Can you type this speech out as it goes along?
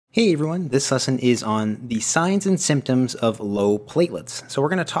Hey everyone, this lesson is on the signs and symptoms of low platelets. So we're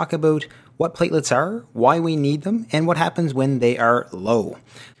going to talk about what platelets are, why we need them, and what happens when they are low.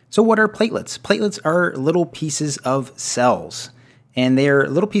 So what are platelets? Platelets are little pieces of cells, and they are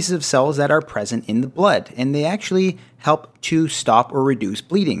little pieces of cells that are present in the blood, and they actually help to stop or reduce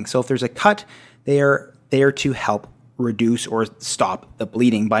bleeding. So if there's a cut, they are there to help reduce or stop the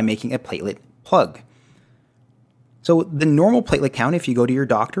bleeding by making a platelet plug. So the normal platelet count, if you go to your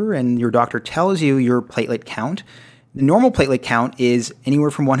doctor and your doctor tells you your platelet count, the normal platelet count is anywhere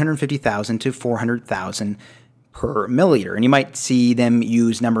from 150,000 to 400,000 per milliliter. And you might see them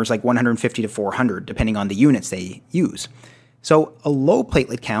use numbers like 150 to 400, depending on the units they use. So a low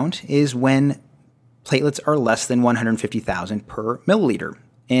platelet count is when platelets are less than 150,000 per milliliter.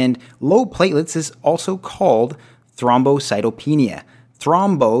 And low platelets is also called thrombocytopenia.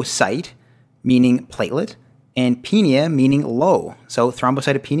 Thrombocyte, meaning platelet, and penia meaning low. So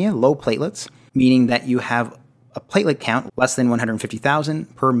thrombocytopenia, low platelets, meaning that you have a platelet count less than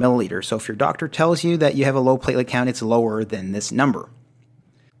 150,000 per milliliter. So if your doctor tells you that you have a low platelet count, it's lower than this number.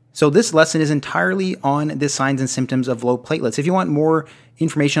 So this lesson is entirely on the signs and symptoms of low platelets. If you want more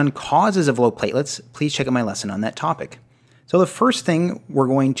information on causes of low platelets, please check out my lesson on that topic. So the first thing we're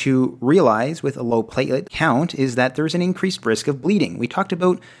going to realize with a low platelet count is that there's an increased risk of bleeding. We talked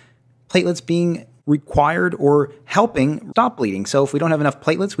about platelets being required or helping stop bleeding. So if we don't have enough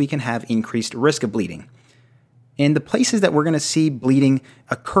platelets, we can have increased risk of bleeding. And the places that we're going to see bleeding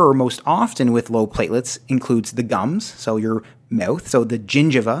occur most often with low platelets includes the gums, so your mouth, so the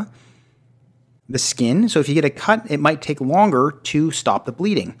gingiva, the skin. So if you get a cut, it might take longer to stop the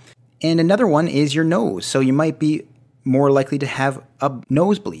bleeding. And another one is your nose. So you might be more likely to have a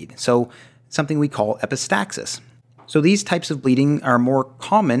nosebleed, so something we call epistaxis. So these types of bleeding are more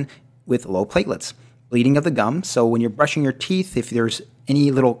common with low platelets. Bleeding of the gums, so when you're brushing your teeth, if there's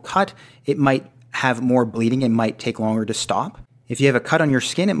any little cut, it might have more bleeding and might take longer to stop. If you have a cut on your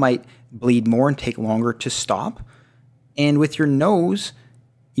skin, it might bleed more and take longer to stop. And with your nose,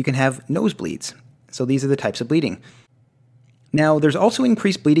 you can have nosebleeds. So these are the types of bleeding. Now, there's also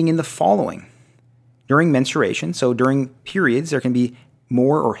increased bleeding in the following. During menstruation, so during periods, there can be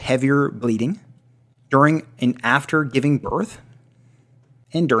more or heavier bleeding. During and after giving birth,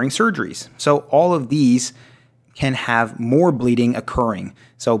 and during surgeries. So all of these can have more bleeding occurring.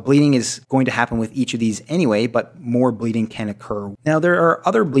 So bleeding is going to happen with each of these anyway, but more bleeding can occur. Now there are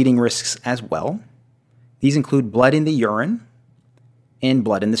other bleeding risks as well. These include blood in the urine and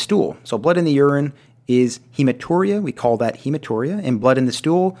blood in the stool. So blood in the urine is hematuria, we call that hematuria, and blood in the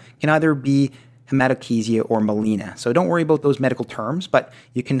stool can either be hematochezia or melena. So don't worry about those medical terms, but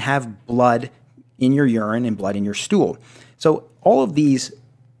you can have blood in your urine and blood in your stool. So all of these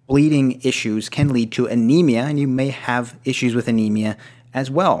bleeding issues can lead to anemia, and you may have issues with anemia as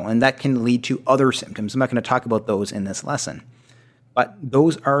well, and that can lead to other symptoms. I'm not going to talk about those in this lesson, but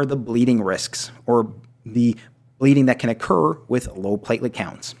those are the bleeding risks, or the bleeding that can occur with low platelet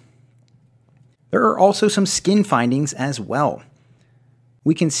counts. There are also some skin findings as well.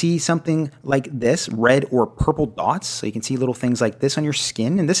 We can see something like this, red or purple dots, so you can see little things like this on your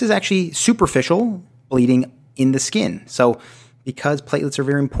skin, and this is actually superficial bleeding in the skin. So because platelets are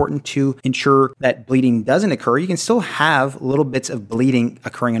very important to ensure that bleeding doesn't occur, you can still have little bits of bleeding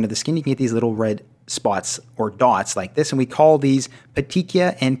occurring under the skin. You can get these little red spots or dots like this, and we call these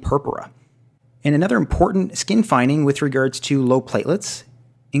petechia and purpura. And another important skin finding with regards to low platelets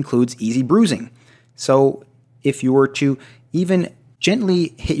includes easy bruising. So if you were to even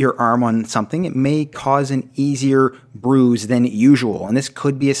gently hit your arm on something, it may cause an easier bruise than usual, and this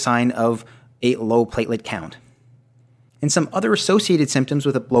could be a sign of a low platelet count. And some other associated symptoms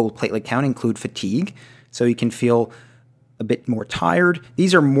with a low platelet count include fatigue, so you can feel a bit more tired.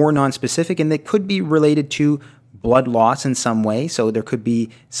 These are more nonspecific, and they could be related to blood loss in some way, so there could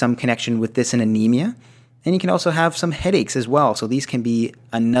be some connection with this and anemia. And you can also have some headaches as well, so these can be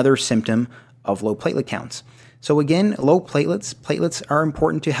another symptom of low platelet counts. So again, low platelets are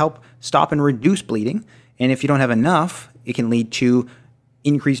important to help stop and reduce bleeding, and if you don't have enough, it can lead to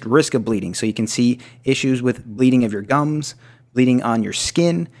increased risk of bleeding. So you can see issues with bleeding of your gums, bleeding on your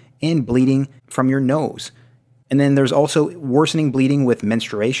skin, and bleeding from your nose. And then there's also worsening bleeding with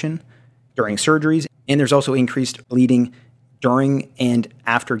menstruation during surgeries, and there's also increased bleeding during and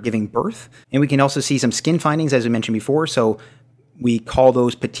after giving birth. And we can also see some skin findings, as we mentioned before. So we call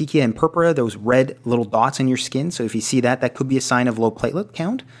those petechia and purpura, those red little dots in your skin. So if you see that, that could be a sign of low platelet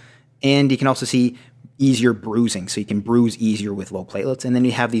count. And you can also see easier bruising, so you can bruise easier with low platelets. And then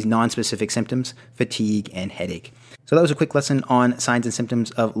you have these non-specific symptoms, fatigue and headache. So that was a quick lesson on signs and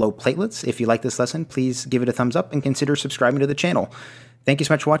symptoms of low platelets. If you like this lesson, please give it a thumbs up and consider subscribing to the channel. Thank you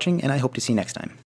so much for watching, and I hope to see you next time.